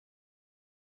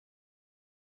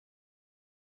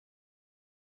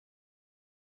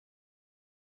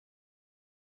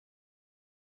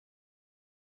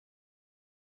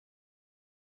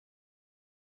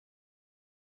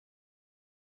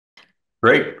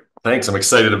Great. Thanks. I'm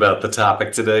excited about the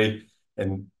topic today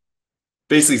and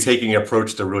basically taking an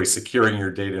approach to really securing your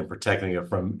data and protecting it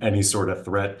from any sort of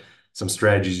threat. Some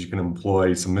strategies you can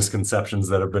employ, some misconceptions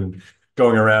that have been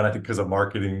going around, I think, because of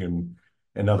marketing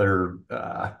and other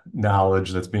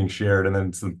knowledge that's being shared, and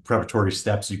then some preparatory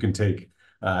steps you can take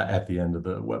at the end of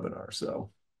the webinar.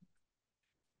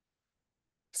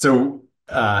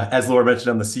 As Laura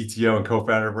mentioned, I'm the CTO and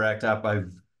co-founder of Racktop. I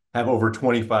have over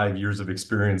 25 years of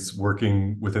experience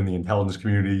working within the intelligence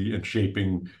community and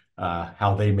shaping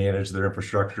how they manage their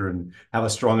infrastructure and have a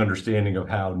strong understanding of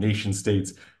how nation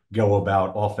states go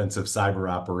about offensive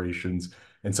cyber operations.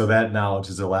 And so that knowledge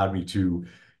has allowed me to,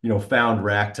 found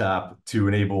Racktop to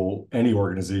enable any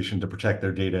organization to protect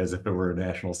their data as if it were a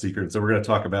national secret. So we're going to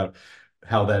talk about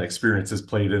how that experience has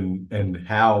played in and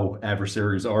how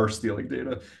adversaries are stealing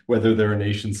data, whether they're a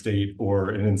nation state or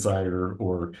an insider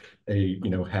or a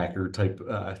hacker type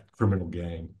criminal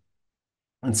gang.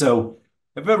 And so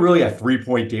I've got really a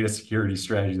three-point data security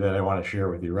strategy that I want to share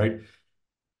with you, right?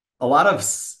 A lot of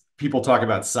people talk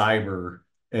about cyber,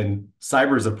 and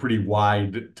cyber is a pretty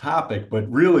wide topic,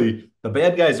 but really the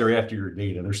bad guys are after your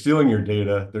data. They're stealing your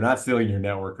data. They're not stealing your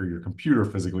network or your computer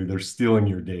physically. They're stealing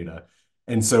your data.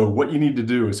 And so what you need to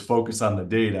do is focus on the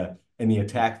data and the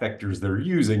attack vectors they're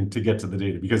using to get to the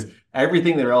data, because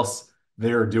everything else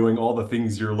they're doing, all the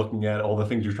things you're looking at, all the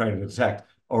things you're trying to detect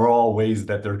are all ways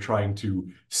that they're trying to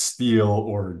steal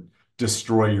or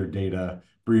destroy your data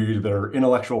for either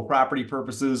intellectual property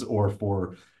purposes or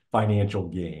for financial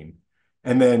gain.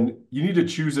 And then you need to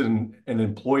choose and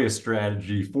employ a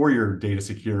strategy for your data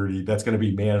security that's going to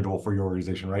be manageable for your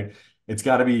organization, right? It's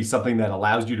got to be something that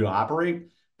allows you to operate,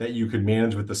 that you can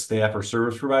manage with the staff or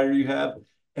service provider you have,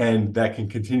 and that can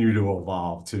continue to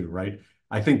evolve too, right?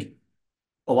 I think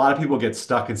a lot of people get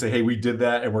stuck and say, hey, we did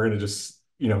that and we're going to just,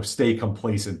 stay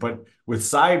complacent. But with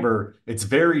cyber, it's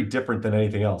very different than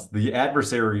anything else. The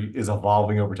adversary is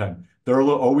evolving over time. They're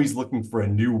always looking for a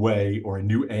new way or a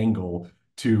new angle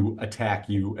to attack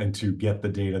you and to get the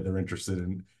data they're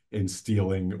interested in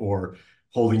stealing or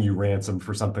holding you ransom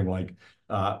for something like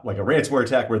a ransomware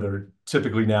attack, where they're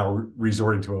typically now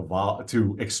resorting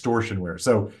to extortionware.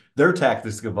 So their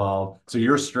tactics evolve. So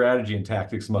your strategy and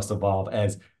tactics must evolve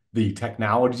as the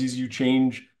technologies you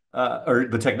change, or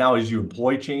the technologies you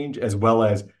employ change, as well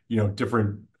as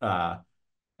different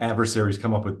adversaries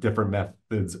come up with different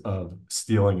methods of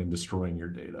stealing and destroying your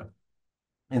data.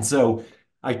 And so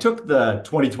I took the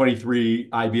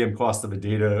 2023 IBM Cost of a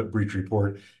Data Breach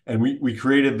Report, and we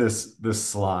created this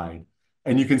slide.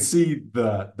 And you can see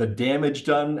the damage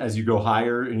done as you go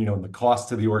higher, and the cost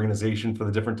to the organization for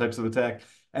the different types of attack,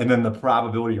 and then the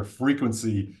probability or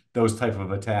frequency those type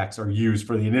of attacks are used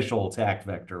for the initial attack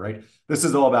vector, right? This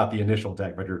is all about the initial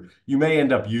attack vector. You may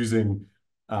end up using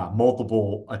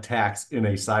multiple attacks in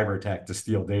a cyber attack to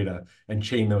steal data and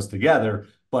chain those together,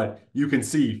 but you can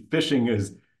see phishing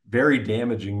is very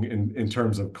damaging in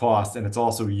terms of cost, and it's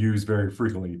also used very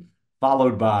frequently,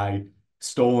 followed by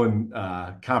stolen,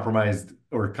 compromised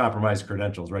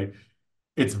credentials, right?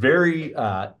 It's very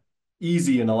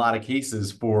easy in a lot of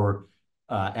cases for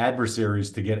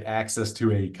adversaries to get access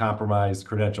to a compromised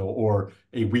credential or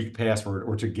a weak password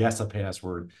or to guess a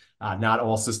password. Not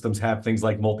all systems have things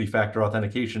like multi-factor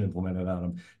authentication implemented on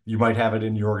them. You might have it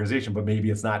in your organization, but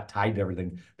maybe it's not tied to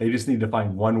everything. They just need to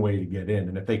find one way to get in.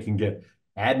 And if they can get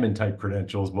admin type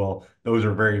credentials, well, those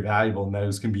are very valuable, and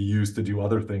those can be used to do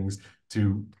other things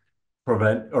to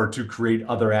prevent or to create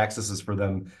other accesses for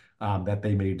them that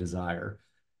they may desire.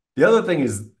 The other thing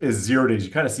is 0 days.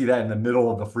 You kind of see that in the middle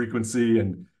of the frequency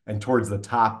and towards the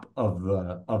top of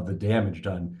the damage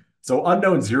done. So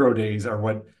unknown 0 days are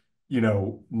what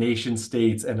nation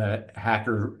states and a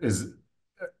hacker is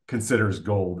considers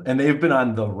gold, and they've been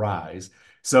on the rise.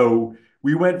 So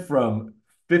we went from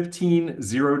 15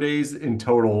 0 days in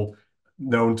total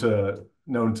known to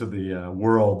the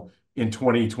world in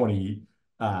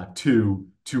 2022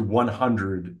 to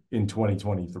 100 in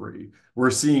 2023. We're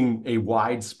seeing a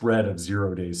widespread of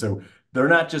 0 days. So they're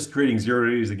not just creating 0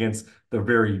 days against the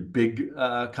very big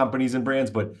companies and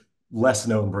brands, but less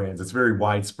known brands. It's very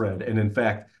widespread. And in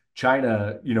fact,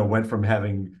 China, went from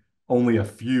having only a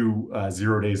few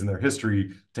 0 days in their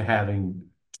history to having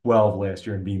 12 last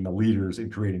year and being the leaders in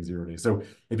creating 0 days. So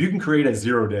if you can create a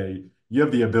 0 day, you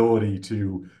have the ability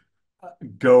to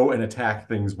go and attack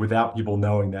things without people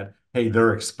knowing that, hey,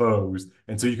 they're exposed.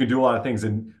 And so you can do a lot of things.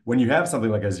 And when you have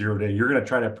something like a 0 day, you're going to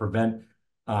try to prevent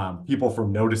people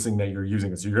from noticing that you're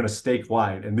using it. So you're going to stay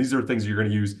quiet. And these are things you're going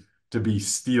to use to be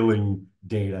stealing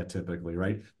data typically,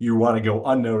 right? You want to go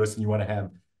unnoticed, and you want to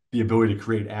have the ability to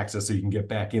create access so you can get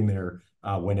back in there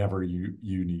whenever you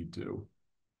need to.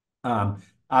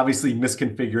 Obviously,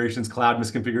 misconfigurations, cloud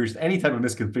misconfigurations, any type of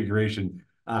misconfiguration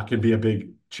can be a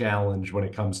big challenge when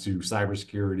it comes to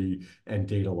cybersecurity and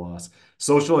data loss.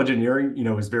 Social engineering,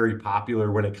 is very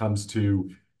popular when it comes to,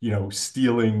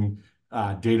 stealing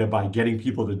data by getting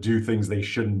people to do things they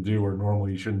shouldn't do or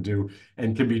normally shouldn't do,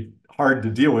 and can be hard to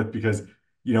deal with because,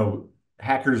 you know,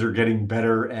 hackers are getting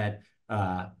better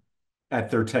at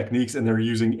their techniques and they're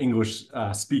using English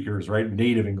speakers, right?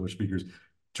 Native English speakers.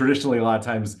 Traditionally, a lot of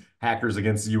times hackers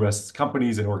against US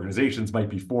companies and organizations might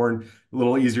be foreign, a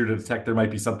little easier to detect there might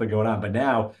be something going on. But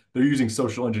now they're using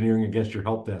social engineering against your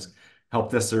help desk. Help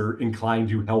desks are inclined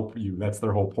to help you. That's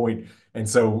their whole point. And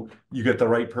so you get the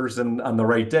right person on the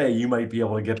right day, you might be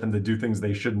able to get them to do things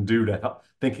they shouldn't do to help,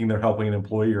 thinking they're helping an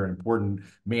employee or an important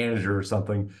manager or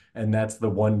something. And that's the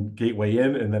one gateway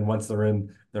in. And then once they're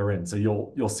in. So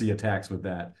you'll see attacks with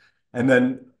that. And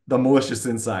then the malicious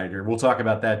insider. We'll talk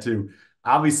about that too.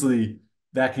 Obviously,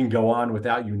 that can go on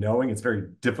without you knowing. It's very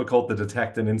difficult to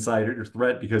detect an insider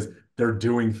threat because they're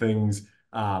doing things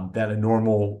that a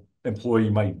normal employee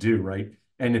might do, right?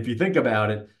 And if you think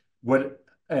about it, what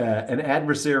an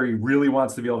adversary really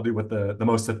wants to be able to do, what the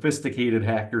most sophisticated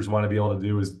hackers want to be able to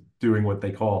do, is doing what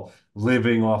they call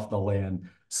living off the land,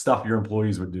 stuff your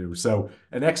employees would do. So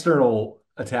an external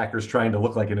attackers trying to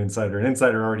look like an insider. An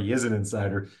insider already is an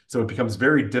insider, so it becomes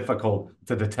very difficult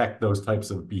to detect those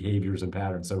types of behaviors and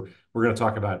patterns. So we're going to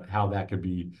talk about how that could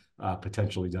be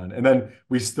potentially done. And then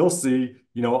we still see,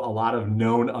 a lot of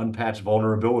known unpatched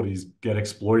vulnerabilities get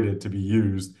exploited to be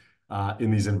used in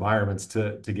these environments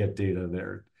to get data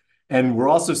there. And we're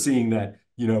also seeing that,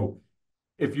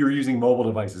 if you're using mobile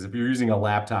devices, if you're using a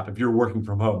laptop, if you're working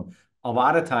from home, a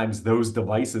lot of times those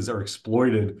devices are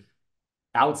exploited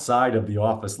outside of the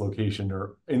office location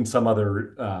or in some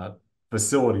other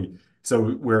facility.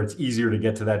 So where it's easier to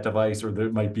get to that device, or there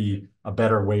might be a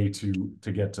better way to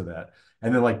get to that.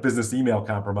 And then like business email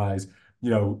compromise,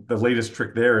 the latest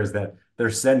trick there is that they're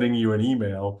sending you an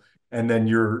email and then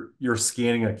you're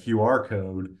scanning a QR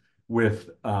code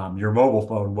with your mobile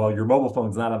phone. Well, your mobile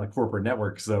phone's not on the corporate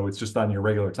network, so it's just on your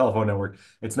regular telephone network.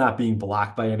 It's not being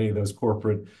blocked by any of those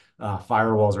corporate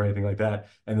firewalls or anything like that.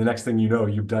 And the next thing you know,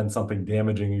 you've done something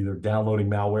damaging, either downloading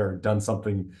malware or done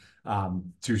something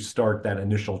to start that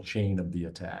initial chain of the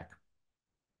attack.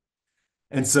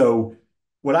 And so,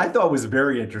 what I thought was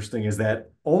very interesting is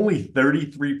that only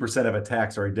 33% of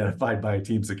attacks are identified by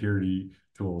team security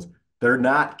tools. They're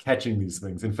not catching these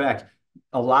things. In fact,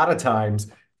 a lot of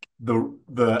times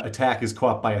the attack is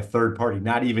caught by a third party,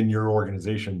 not even your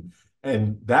organization.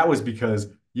 And that was because,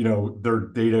 their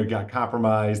data got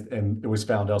compromised and it was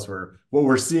found elsewhere. What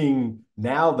we're seeing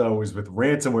now, though, is with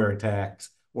ransomware attacks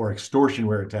or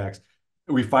extortionware attacks,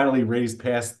 we finally raised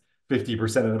past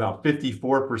 50%, and about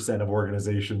 54% of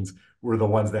organizations were the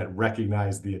ones that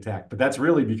recognized the attack. But that's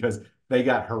really because they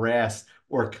got harassed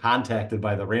or contacted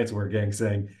by the ransomware gang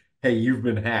saying, hey, you've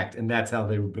been hacked. And that's how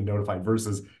they've been notified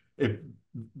versus if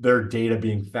their data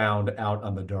being found out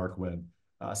on the dark web,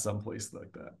 someplace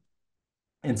like that.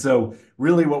 And so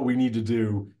really what we need to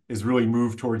do is really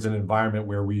move towards an environment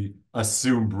where we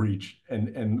assume breach.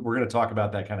 And we're going to talk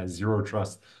about that kind of zero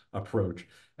trust approach.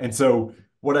 And so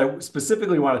what I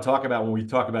specifically want to talk about when we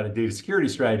talk about a data security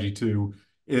strategy too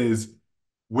is,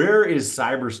 where is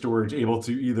cyber storage able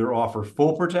to either offer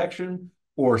full protection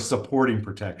or supporting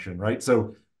protection, right?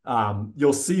 So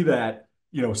you'll see that,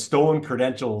 stolen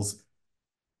credentials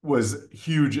was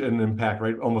huge in impact,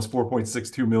 right? Almost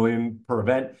 4.62 million per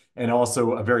event, and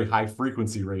also a very high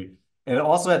frequency rate. And it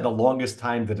also had the longest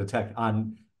time to detect,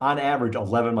 on average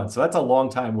 11 months. So that's a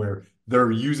long time where they're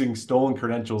using stolen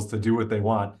credentials to do what they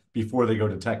want before they go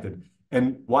detected.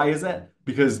 And why is that?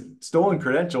 Because stolen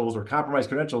credentials or compromised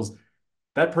credentials,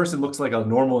 that person looks like a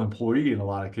normal employee in a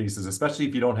lot of cases, especially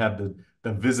if you don't have the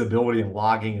visibility and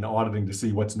logging and auditing to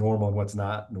see what's normal and what's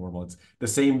not normal. It's the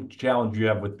same challenge you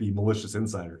have with the malicious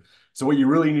insider. So what you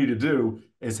really need to do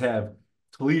is have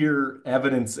clear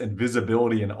evidence and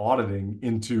visibility and auditing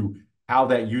into how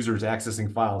that user is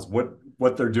accessing files,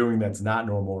 what they're doing that's not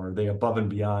normal, or are they above and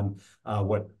beyond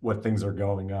what things are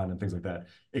going on and things like that.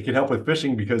 It can help with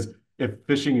phishing because if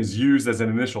phishing is used as an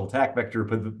initial attack vector,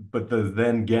 but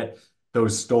then get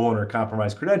those stolen or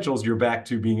compromised credentials, you're back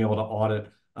to being able to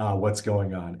audit what's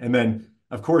going on. And then,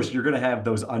 of course, you're going to have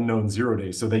those unknown 0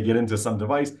 days. So they get into some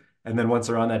device, and then once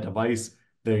they're on that device,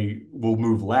 they will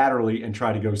move laterally and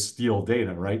try to go steal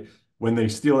data, right? When they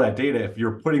steal that data, if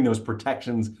you're putting those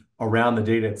protections around the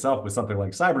data itself with something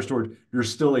like cyber storage, you're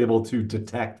still able to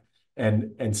detect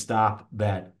and stop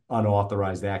that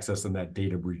unauthorized access and that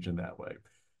data breach in that way.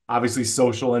 Obviously,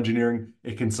 social engineering,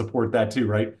 it can support that too,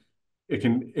 right? It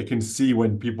can see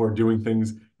when people are doing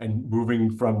things and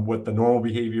moving from what the normal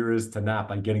behavior is to not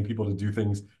by getting people to do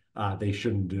things they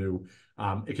shouldn't do.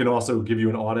 It can also give you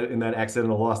an audit in that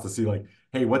accidental loss to see like,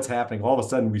 hey, what's happening? All of a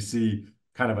sudden we see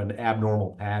kind of an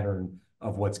abnormal pattern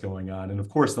of what's going on. And of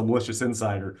course, the malicious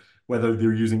insider, whether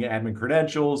they're using admin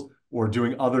credentials or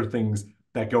doing other things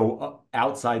that go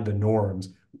outside the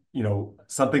norms,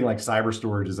 something like cyber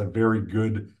storage is a very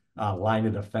good line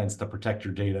of defense to protect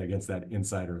your data against that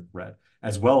insider threat,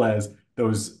 as well as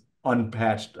those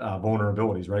unpatched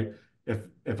vulnerabilities, right?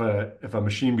 If a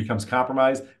machine becomes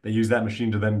compromised, they use that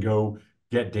machine to then go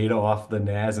get data off the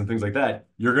NAS and things like that.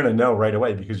 You're going to know right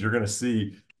away because you're going to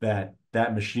see that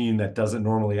that machine that doesn't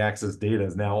normally access data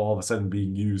is now all of a sudden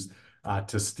being used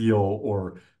to steal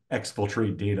or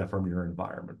exfiltrate data from your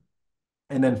environment.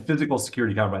 And then physical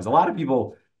security compromise. A lot of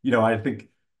people, I think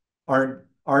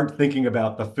aren't thinking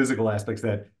about the physical aspects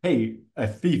that, hey, a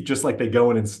thief, just like they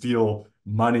go in and steal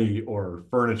money or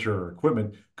furniture or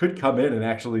equipment, could come in and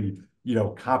actually,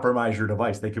 compromise your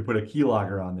device. They could put a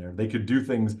keylogger on there. They could do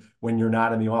things when you're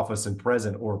not in the office and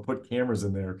present, or put cameras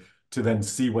in there to then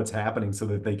see what's happening so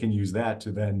that they can use that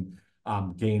to then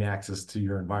gain access to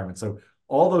your environment. So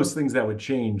all those things that would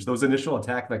change, those initial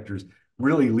attack vectors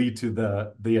really lead to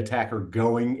the attacker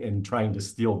going and trying to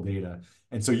steal data.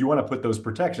 And so you want to put those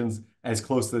protections as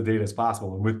close to the data as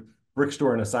possible. And with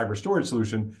Brickstore and a cyber storage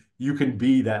solution, you can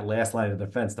be that last line of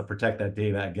defense to protect that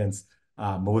data against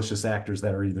malicious actors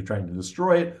that are either trying to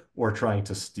destroy it or trying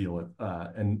to steal it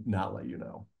and not let you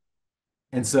know.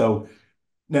 And so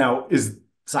now, is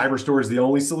cyber storage the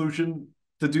only solution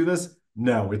to do this?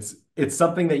 No, it's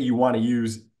something that you want to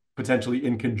use potentially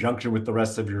in conjunction with the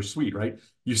rest of your suite, right?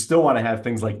 You still want to have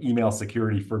things like email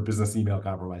security for business email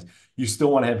compromise. You still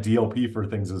want to have DLP for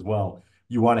things as well.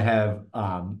 You want to have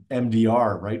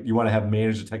MDR, right? You want to have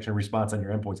managed detection and response on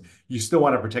your endpoints. You still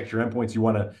want to protect your endpoints. You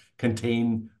want to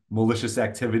contain malicious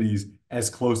activities as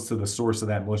close to the source of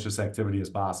that malicious activity as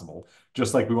possible.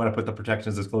 Just like we want to put the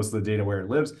protections as close to the data where it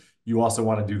lives, you also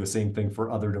want to do the same thing for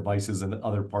other devices and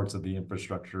other parts of the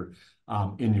infrastructure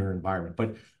in your environment.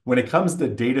 But when it comes to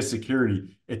data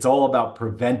security, it's all about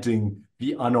preventing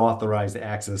the unauthorized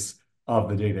access of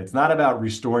the data. It's not about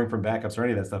restoring from backups or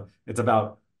any of that stuff. It's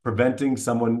about preventing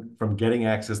someone from getting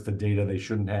access to data they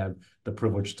shouldn't have the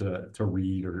privilege to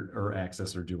read or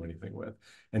access or do anything with.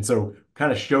 And so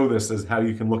kind of show this as how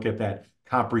you can look at that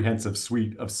comprehensive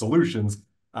suite of solutions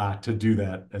to do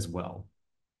that as well.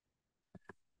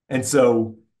 And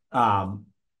so,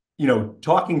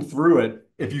 talking through it,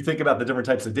 if you think about the different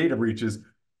types of data breaches,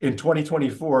 in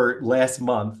 2024, last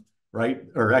month, right,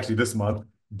 or actually this month,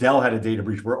 Dell had a data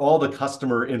breach where all the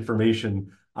customer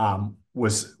information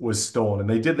was stolen, and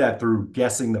they did that through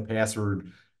guessing the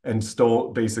password and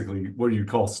stole basically what you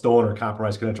call stolen or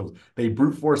compromised credentials. They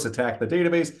brute force attacked the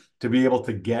database to be able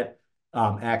to get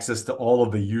access to all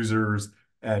of the users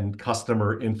and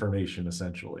customer information,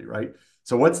 essentially, right?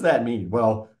 So what's that mean?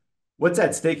 Well, what's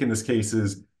at stake in this case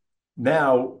is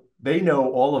now they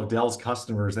know all of Dell's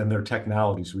customers and their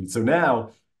technology suite. So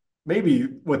now maybe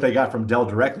what they got from Dell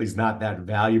directly is not that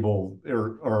valuable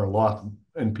or a lot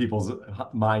in people's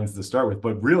minds to start with.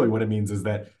 But really what it means is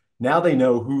that now they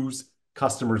know who's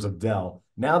customers of Dell.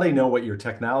 Now they know what your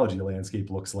technology landscape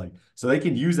looks like. So they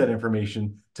can use that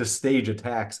information to stage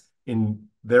attacks in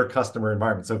their customer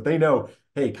environment. So if they know,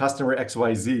 hey, customer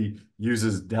XYZ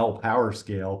uses Dell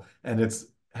PowerScale and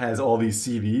has all these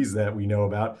CVEs that we know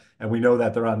about, and we know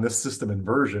that they're on this system and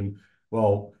version,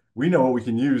 well, we know what we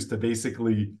can use to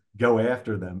basically go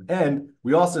after them. And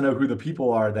we also know who the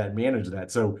people are that manage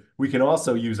that. So we can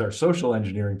also use our social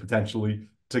engineering potentially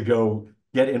to go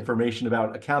get information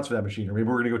about accounts for that machine. Or maybe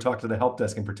we're going to go talk to the help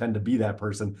desk and pretend to be that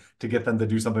person to get them to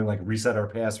do something like reset our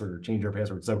password or change our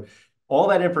password. So all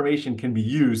that information can be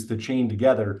used to chain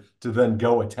together to then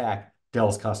go attack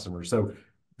Dell's customers. So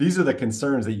these are the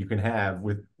concerns that you can have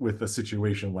with a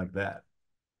situation like that.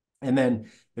 And then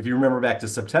if you remember back to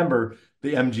September,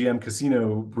 the MGM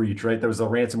casino breach, right? There was a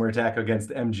ransomware attack against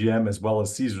MGM as well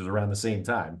as Caesars around the same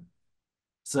time.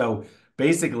 So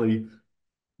basically,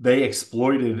 they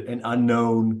exploited an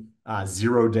unknown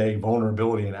zero-day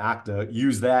vulnerability in Okta,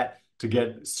 use that to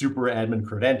get super admin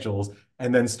credentials,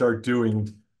 and then start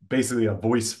doing basically a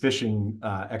voice phishing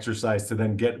exercise to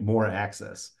then get more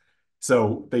access.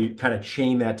 So they kind of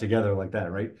chain that together like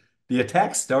that, right? The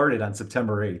attack started on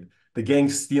September 8th. The gang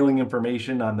stealing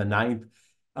information on the 9th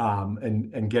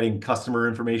and getting customer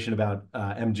information about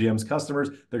MGM's customers.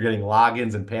 They're getting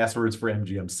logins and passwords for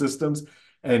MGM systems.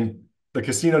 And the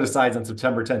casino decides on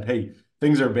September 10th, hey,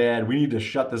 things are bad. We need to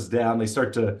shut this down. They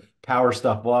start to power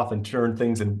stuff off and turn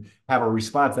things and have a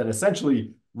response that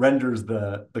essentially renders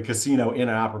the casino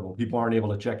inoperable. People aren't able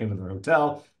to check into their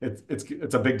hotel.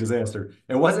 It's a big disaster.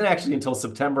 It wasn't actually until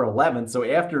September 11th, so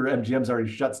after MGM's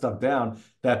already shut stuff down,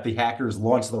 that the hackers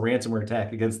launched the ransomware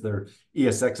attack against their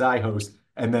ESXi host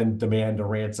and then demand a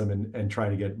ransom and try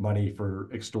to get money for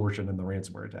extortion in the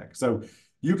ransomware attack. So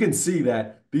you can see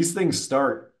that these things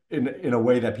start in a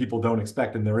way that people don't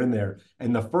expect, and they're in there.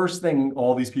 And the first thing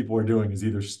all these people are doing is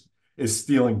either is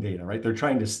stealing data, right? They're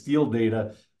trying to steal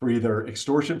data for either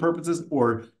extortion purposes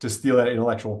or to steal that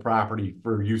intellectual property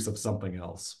for use of something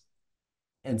else.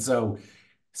 And so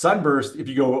Sunburst, if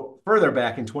you go further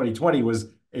back in 2020, was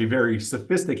a very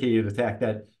sophisticated attack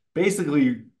that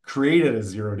basically created a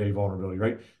zero-day vulnerability,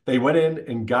 right? They went in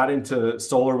and got into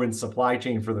SolarWinds supply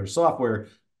chain for their software,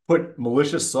 put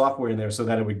malicious software in there so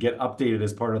that it would get updated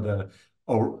as part of the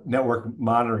network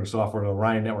monitoring software,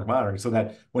 Orion network monitoring, so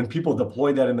that when people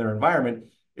deployed that in their environment,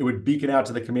 it would beacon out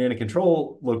to the command and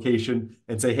control location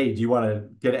and say, hey, do you want to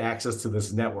get access to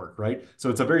this network, right? So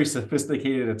it's a very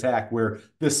sophisticated attack where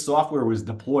this software was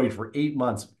deployed for 8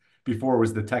 months before it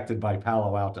was detected by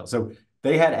Palo Alto. So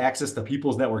they had access to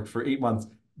people's networks for 8 months,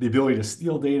 the ability to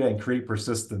steal data and create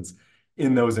persistence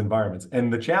in those environments.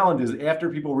 And the challenge is after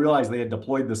people realized they had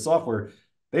deployed the software,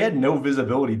 they had no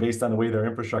visibility based on the way their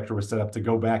infrastructure was set up to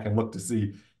go back and look to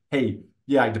see, hey,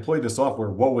 yeah, I deployed the software.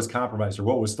 What was compromised or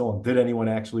what was stolen? Did anyone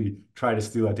actually try to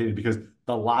steal that data? Because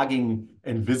the logging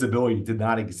and visibility did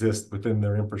not exist within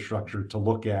their infrastructure to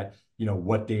look at,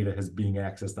 what data is being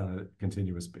accessed on a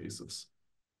continuous basis.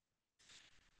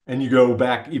 And you go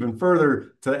back even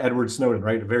further to Edward Snowden,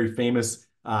 right? A very famous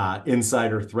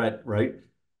insider threat, right?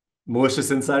 Malicious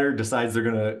insider decides they're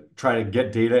going to try to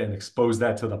get data and expose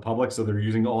that to the public. So they're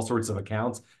using all sorts of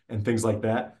accounts and things like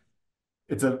that.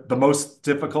 It's the most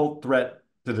difficult threat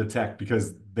to detect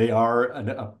because they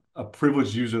are a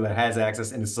privileged user that has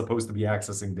access and is supposed to be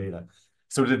accessing data.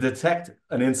 So to detect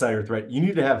an insider threat, you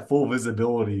need to have full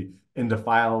visibility into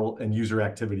file and user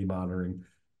activity monitoring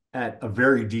at a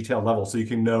very detailed level. So you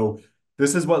can know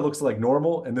this is what looks like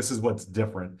normal and this is what's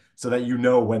different so that you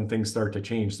know when things start to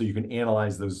change so you can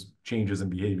analyze those changes in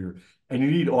behavior. And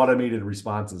you need automated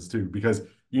responses too, because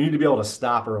you need to be able to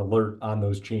stop or alert on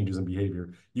those changes in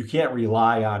behavior. You can't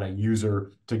rely on a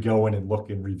user to go in and look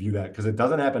and review that because it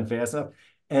doesn't happen fast enough.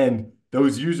 And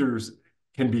those users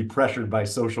can be pressured by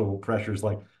social pressures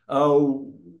like,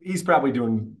 oh, he's probably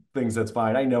doing things that's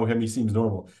fine. I know him. He seems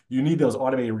normal. You need those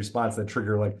automated responses that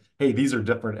trigger like, hey, these are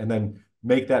different. And then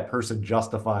make that person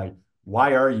justify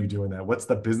why are you doing that? What's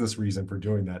the business reason for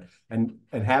doing that? And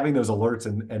having those alerts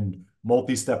and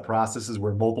multi-step processes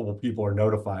where multiple people are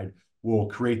notified will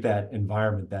create that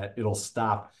environment that it'll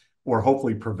stop or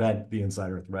hopefully prevent the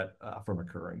insider threat from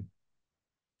occurring.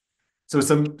 So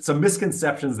some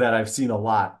misconceptions that I've seen a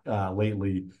lot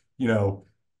lately,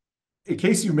 in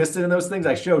case you missed it in those things,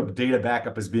 I showed data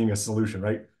backup as being a solution,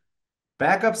 right?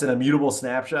 Backups and immutable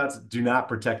snapshots do not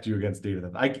protect you against data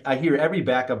theft. I hear every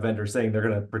backup vendor saying they're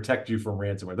going to protect you from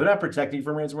ransomware. They're not protecting you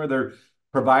from ransomware. They're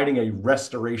providing a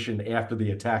restoration after the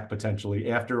attack,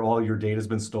 potentially, after all your data has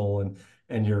been stolen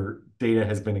and your data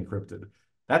has been encrypted.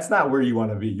 That's not where you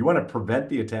want to be. You want to prevent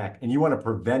the attack and you want to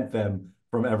prevent them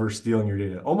from ever stealing your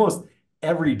data. Almost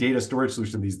every data storage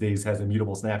solution these days has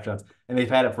immutable snapshots, and they've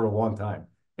had it for a long time.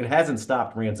 It hasn't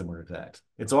stopped ransomware attacks.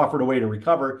 It's offered a way to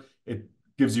recover. It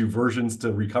gives you versions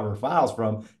to recover files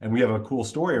from, and we have a cool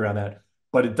story around that,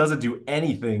 but it doesn't do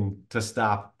anything to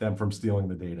stop them from stealing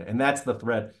the data. And that's the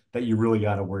threat that you really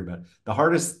got to worry about. The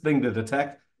hardest thing to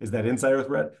detect is that insider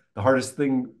threat. The hardest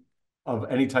thing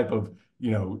of any type of,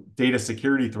 data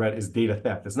security threat is data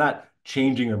theft. It's not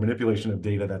changing or manipulation of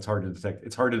data that's hard to detect.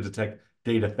 It's hard to detect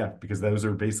data theft because those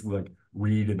are basically like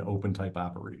read and open type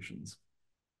operations.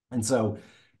 And so,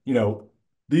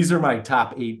 these are my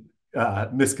top 8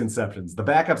 misconceptions. The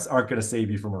backups aren't going to save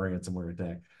you from a ransomware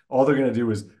attack. All they're going to do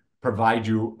is provide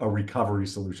you a recovery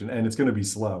solution, and it's going to be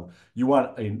slow. You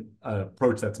want an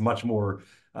approach that's much more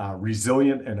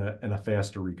resilient and a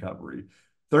faster recovery.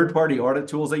 Third-party audit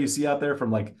tools that you see out there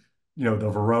from like,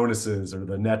 the Varonis's or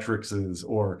the Netrix's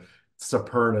or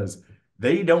Saperna's,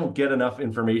 they don't get enough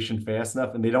information fast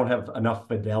enough, and they don't have enough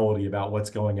fidelity about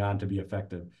what's going on to be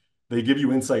effective. They give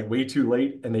you insight way too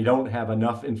late, and they don't have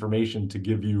enough information to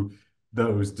give you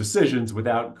those decisions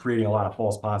without creating a lot of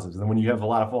false positives. And when you have a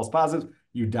lot of false positives,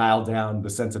 you dial down the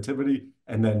sensitivity,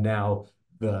 and then now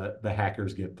the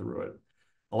hackers get through it.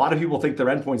 A lot of people think their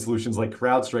endpoint solutions like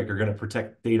CrowdStrike are going to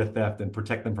protect data theft and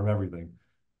protect them from everything.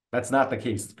 That's not the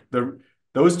case.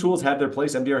 Those tools have their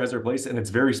place, MDR has their place, and it's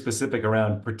very specific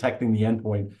around protecting the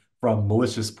endpoint from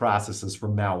malicious processes,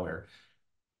 from malware.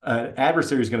 an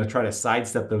adversary is going to try to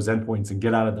sidestep those endpoints and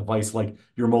get on a device like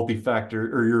your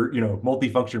multi-factor or your,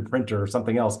 multifunction printer or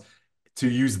something else to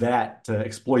use that to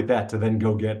exploit that to then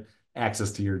go get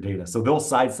access to your data. So they'll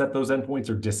sidestep those endpoints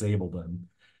or disable them.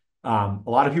 A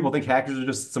lot of people think hackers are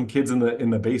just some kids in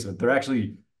the basement. They're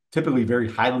actually typically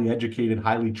very highly educated,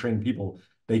 highly trained people.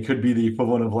 They could be the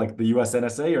equivalent of like the US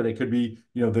NSA, or they could be,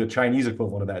 the Chinese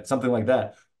equivalent of that, something like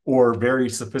that, or very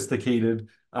sophisticated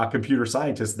computer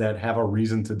scientists that have a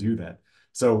reason to do that.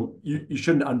 So you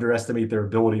shouldn't underestimate their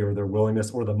ability or their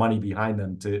willingness or the money behind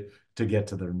them to get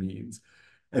to their means.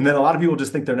 And then a lot of people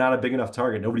just think they're not a big enough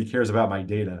target. Nobody cares about my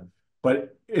data.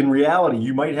 But in reality,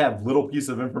 you might have little pieces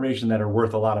of information that are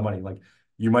worth a lot of money. Like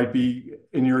you might be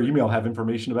in your email have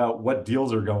information about what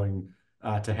deals are going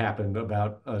to happen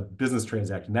about a business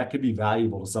transaction. That could be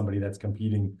valuable to somebody that's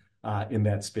competing in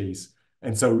that space.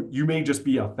 And so you may just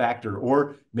be a factor,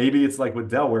 or maybe it's like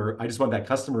with Dell, where I just want that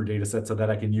customer data set so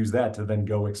that I can use that to then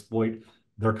go exploit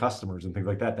their customers and things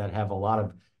like that that have a lot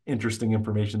of interesting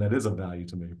information that is of value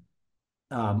to me.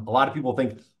 A lot of people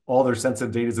think all their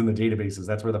sensitive data is in the databases.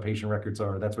 That's where the patient records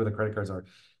are. That's where the credit cards are.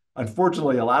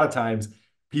 Unfortunately, a lot of times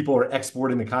people are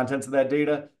exporting the contents of that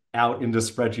data out into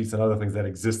spreadsheets and other things that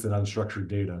exist in unstructured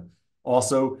data.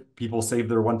 Also, people save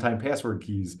their one-time password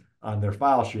keys on their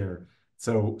file share.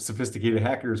 So sophisticated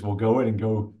hackers will go in and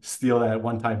go steal that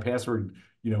one-time password,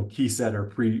 key set or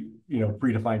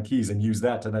predefined keys and use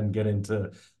that to then get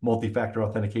into multi-factor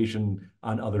authentication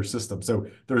on other systems. So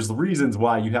there's reasons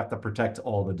why you have to protect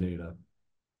all the data.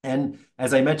 And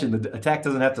as I mentioned, the attack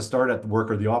doesn't have to start at the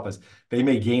work or the office. They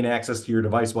may gain access to your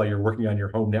device while you're working on your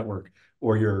home network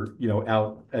or you're,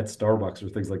 out at Starbucks or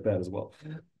things like that as well.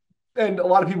 And a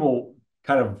lot of people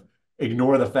kind of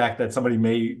ignore the fact that somebody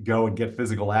may go and get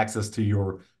physical access to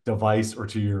your device or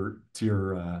to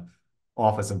your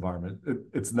office environment.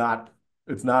 It's not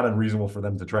unreasonable for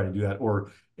them to try to do that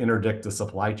or interdict a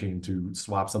supply chain to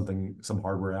swap some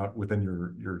hardware out within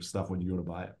your stuff when you go to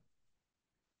buy it.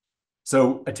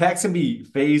 So attacks can be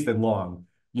phased and long.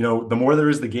 The more there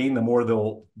is to gain, the more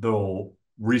they'll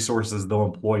resources they'll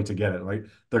employ to get it, right?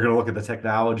 They're going to look at the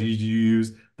technologies you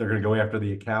use. They're going to go after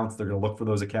the accounts. They're going to look for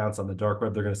those accounts on the dark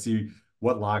web. They're going to see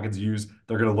what logins you use.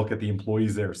 They're going to look at the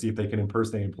employees there, see if they can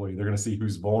impersonate an employee. They're going to see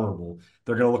who's vulnerable.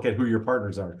 They're going to look at who your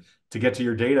partners are. To get to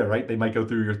your data, right? They might go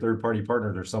through your third-party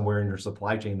partners or somewhere in your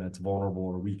supply chain that's vulnerable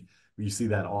or weak. You see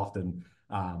that often.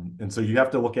 And so you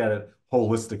have to look at it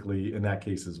holistically in that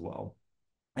case as well.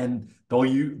 And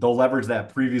they'll leverage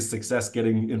that previous success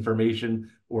getting information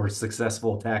or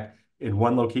successful attack in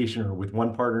one location or with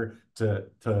one partner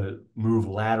to move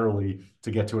laterally to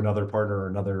get to another partner or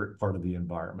another part of the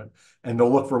environment. And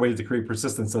they'll look for ways to create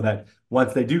persistence so that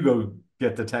once they do go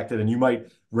get detected and you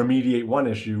might remediate one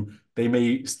issue, they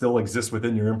may still exist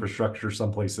within your infrastructure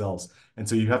someplace else. And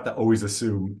so you have to always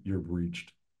assume you're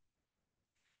breached.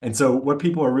 And so what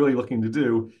people are really looking to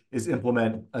do is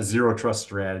implement a zero trust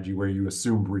strategy where you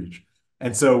assume breach.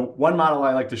 And so one model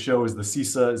I like to show is the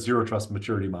CISA zero trust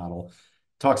maturity model.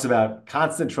 It talks about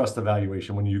constant trust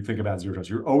evaluation when you think about zero trust.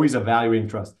 You're always evaluating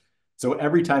trust. So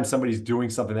every time somebody's doing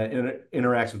something that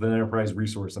interacts with an enterprise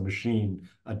resource, a machine,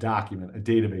 a document, a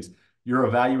database, you're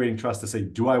evaluating trust to say,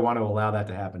 do I want to allow that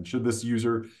to happen? Should this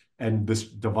user and this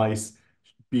device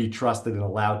be trusted and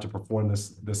allowed to perform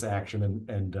this action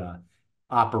and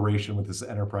operation with this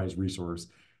enterprise resource?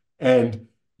 And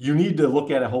you need to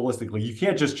look at it holistically. You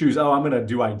can't just choose, oh, I'm going to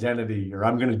do identity or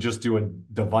I'm going to just do a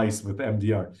device with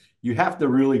MDR. You have to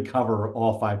really cover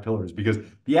all 5 pillars because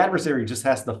the adversary just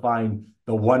has to find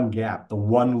the one gap, the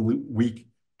one weak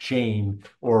chain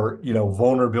or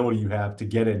vulnerability you have to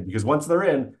get in. Because once they're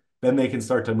in, then they can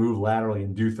start to move laterally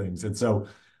and do things. And so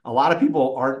a lot of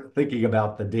people aren't thinking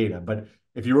about the data. But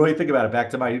if you really think about it, back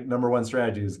to my number one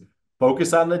strategy is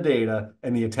focus on the data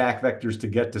and the attack vectors to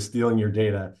get to stealing your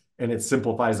data, and it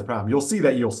simplifies the problem. You'll see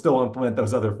that you'll still implement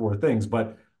those other 4 things,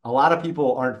 but a lot of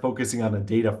people aren't focusing on the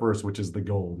data first, which is the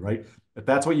gold, right? If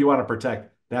that's what you want to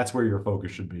protect, that's where your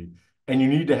focus should be. And you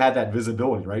need to have that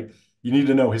visibility, right? You need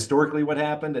to know historically what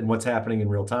happened and what's happening in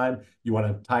real time. You want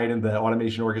to tie it into the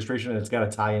automation orchestration, and it's got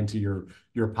to tie into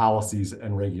your policies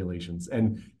and regulations.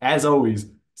 And as always,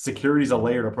 security is a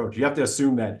layered approach. You have to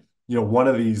assume that one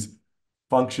of these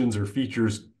functions or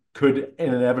features could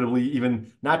inevitably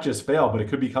even not just fail, but it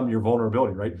could become your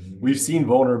vulnerability, right? We've seen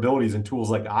vulnerabilities in tools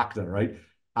like Okta, right?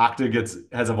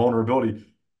 Okta has a vulnerability.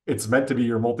 It's meant to be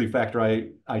your multi-factor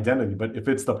identity, but if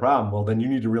it's the problem, well, then you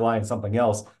need to rely on something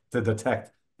else to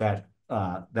detect that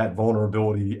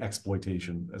vulnerability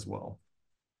exploitation as well.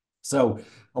 So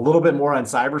a little bit more on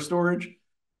cyber storage.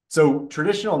 So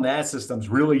traditional NAS systems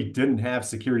really didn't have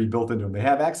security built into them. They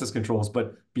have access controls,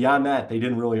 but beyond that, they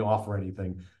didn't really offer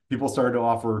anything. People started to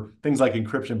offer things like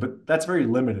encryption, but that's very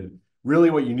limited. Really,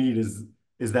 what you need is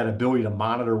that ability to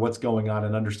monitor what's going on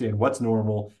and understand what's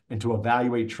normal and to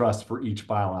evaluate trust for each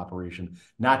file operation,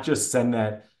 not just send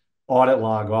that audit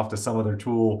log off to some other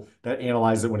tool that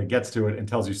analyzes it when it gets to it and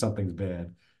tells you something's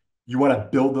bad. You want to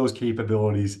build those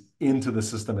capabilities into the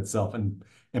system itself and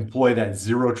employ that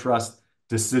zero trust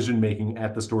decision making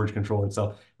at the storage controller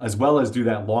itself, as well as do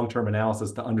that long-term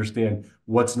analysis to understand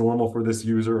what's normal for this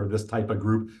user or this type of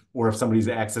group, or if somebody's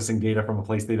accessing data from a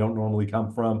place they don't normally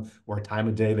come from, or a time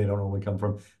of day they don't normally come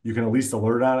from. You can at least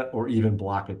alert on it or even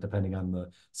block it, depending on the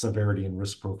severity and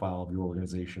risk profile of your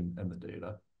organization and the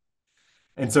data.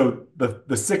 And so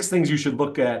the six things you should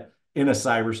look at in a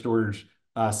cyber storage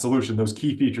solution, those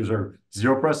key features are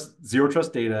zero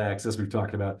trust data access we've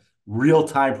talked about,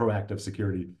 real-time proactive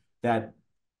security, that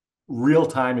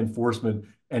real-time enforcement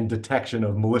and detection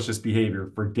of malicious behavior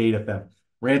for data theft,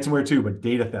 ransomware too, but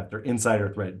data theft or insider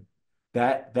threat.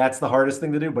 That's the hardest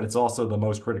thing to do, but it's also the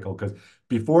most critical because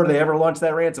before they ever launch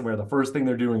that ransomware, the first thing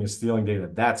they're doing is stealing data.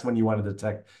 That's when you want to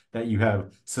detect that you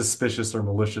have suspicious or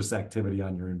malicious activity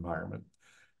on your environment.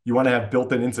 You want to have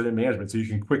built-in incident management so you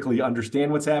can quickly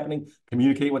understand what's happening,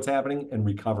 communicate what's happening, and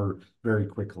recover very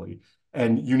quickly.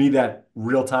 And you need that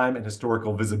real-time and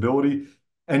historical visibility.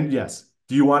 And yes,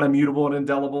 do you want immutable and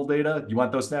indelible data? You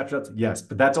want those snapshots? Yes,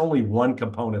 but that's only one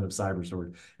component of cyber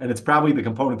storage. And it's probably the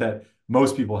component that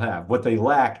most people have. What they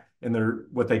lack in their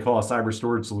what they call a cyber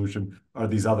storage solution are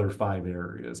these other five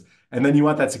areas. And then you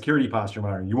want that security posture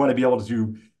monitoring. You want to be able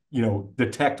to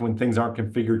detect when things aren't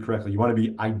configured correctly. You want to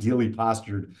be ideally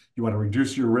postured. You want to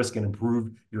reduce your risk and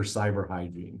improve your cyber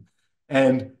hygiene.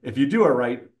 And if you do it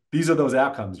right, these are those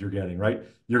outcomes you're getting, right?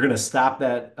 You're going to stop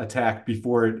that attack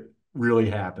before it really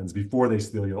happens, before they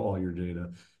steal all your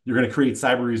data. You're going to create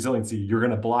cyber resiliency. You're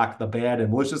going to block the bad and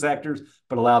malicious actors,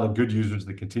 but allow the good users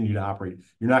to continue to operate.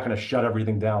 You're not going to shut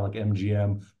everything down like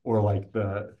MGM or like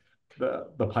the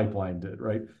pipeline did,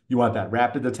 right? You want that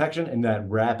rapid detection and that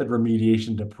rapid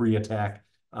remediation to pre-attack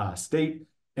state.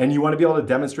 And you want to be able to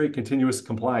demonstrate continuous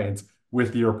compliance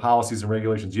with your policies and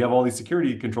regulations. You have all these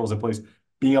security controls in place.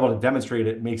 Being able to demonstrate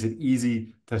it makes it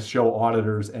easy to show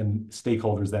auditors and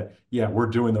stakeholders that, yeah, we're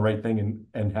doing the right thing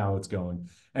and how it's going.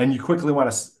 And you quickly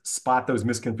want to spot those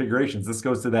misconfigurations. This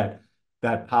goes to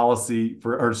that policy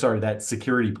for, or sorry, that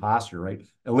security posture, right?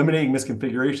 Eliminating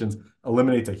misconfigurations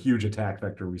eliminates a huge attack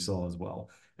vector we saw as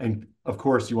well. And of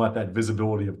course, you want that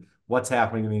visibility of what's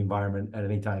happening in the environment at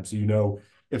any time. So you know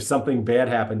if something bad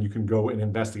happened, you can go and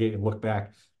investigate and look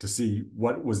back to see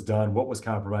what was done, what was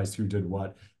compromised, who did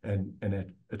what, and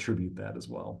attribute that as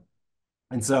well.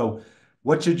 And so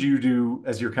what should you do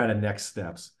as your kind of next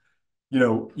steps?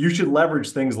 You should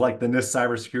leverage things like the NIST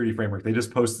cybersecurity framework. They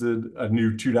just posted a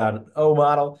new 2.0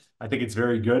 model. I think it's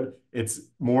very good. It's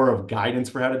more of guidance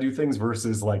for how to do things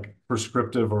versus like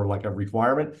prescriptive or like a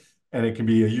requirement. And it can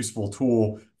be a useful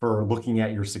tool for looking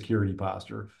at your security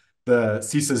posture. The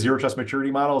CISA Zero Trust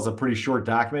Maturity Model is a pretty short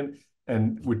document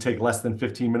and would take less than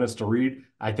 15 minutes to read.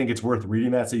 I think it's worth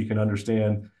reading that so you can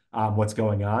understand what's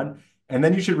going on. And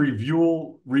then you should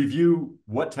review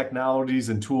what technologies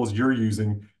and tools you're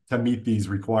using to meet these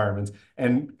requirements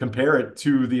and compare it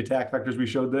to the attack vectors we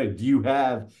showed today. Do you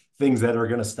have things that are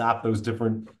going to stop those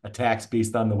different attacks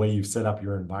based on the way you've set up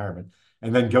your environment?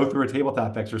 And then go through a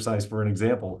tabletop exercise for an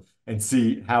example and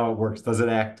see how it works. Does it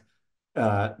act,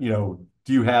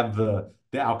 do you have the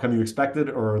outcome you expected,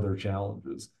 or are there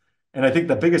challenges? And I think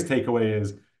the biggest takeaway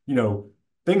is,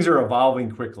 things are evolving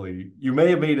quickly. You may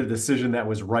have made a decision that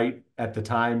was right at the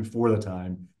time for the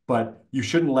time, but you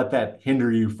shouldn't let that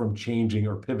hinder you from changing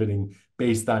or pivoting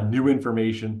based on new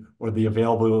information or the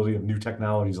availability of new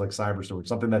technologies like cyber storage,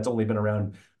 something that's only been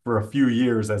around for a few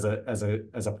years as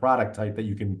a product type that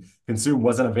you can consume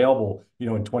wasn't available,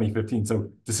 in 2015.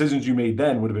 So decisions you made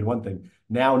then would have been one thing.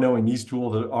 Now knowing these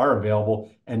tools are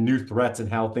available and new threats and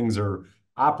how things are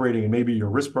operating and maybe your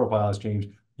risk profile has changed,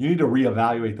 you need to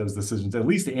reevaluate those decisions at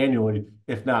least annually,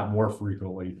 if not more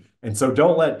frequently. And so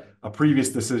don't let a previous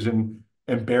decision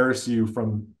embarrass you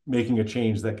from making a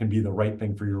change that can be the right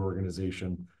thing for your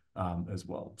organization as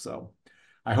well. So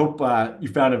I hope you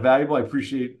found it valuable. I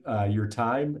appreciate your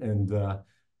time. And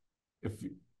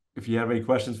if you have any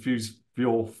questions, please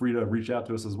feel free to reach out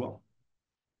to us as well.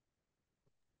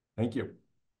 Thank you.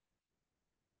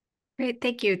 Great,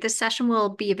 thank you. This session will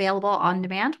be available on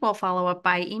demand. We'll follow up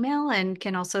by email and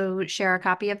can also share a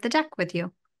copy of the deck with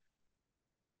you.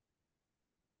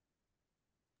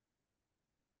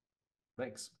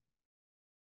 Thanks.